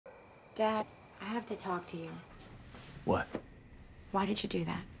Dad, I have to talk to you. What? Why did you do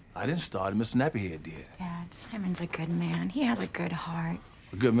that? I didn't start it. Miss Snappyhead did. Dad, Simon's a good man. He has a good heart.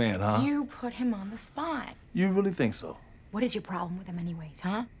 A good man, huh? You put him on the spot. You really think so? What is your problem with him anyways,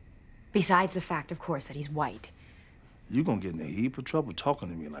 huh? Besides the fact, of course, that he's white. You're gonna get in a heap of trouble talking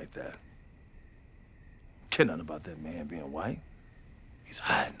to me like that. Care nothing about that man being white. He's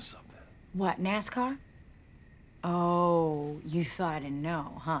hiding something. What, NASCAR? Oh, you thought I didn't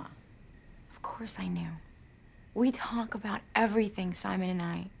know, huh? Of course I knew. We talk about everything, Simon and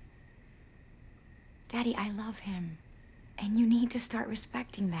I. Daddy, I love him. And you need to start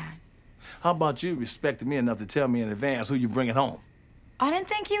respecting that. How about you respecting me enough to tell me in advance who you bringing home? I didn't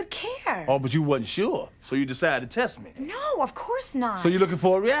think you'd care. Oh, but you wasn't sure, so you decided to test me. No, of course not. So you're looking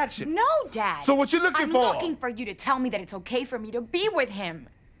for a reaction? No, Dad. So what you looking for? I'm looking for you to tell me that it's okay for me to be with him.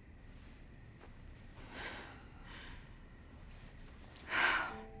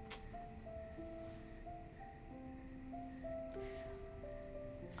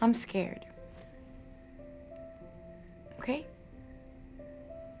 I'm scared. Okay?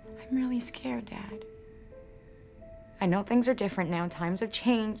 I'm really scared, Dad. I know things are different now, times have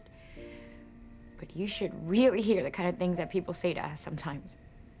changed. But you should really hear the kind of things that people say to us sometimes.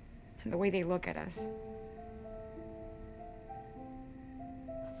 And the way they look at us.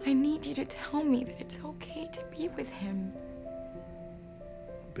 I need you to tell me that it's okay to be with him.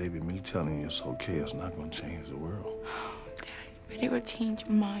 Baby, me telling you it's okay is not gonna change the world. Daddy, but it will change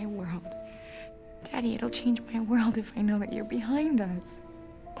my world. Daddy, it'll change my world if I know that you're behind us.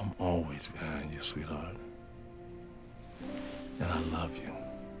 I'm always behind you, sweetheart. And I love you.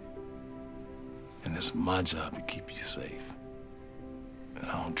 And it's my job to keep you safe. And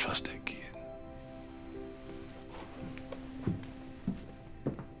I don't trust that kid.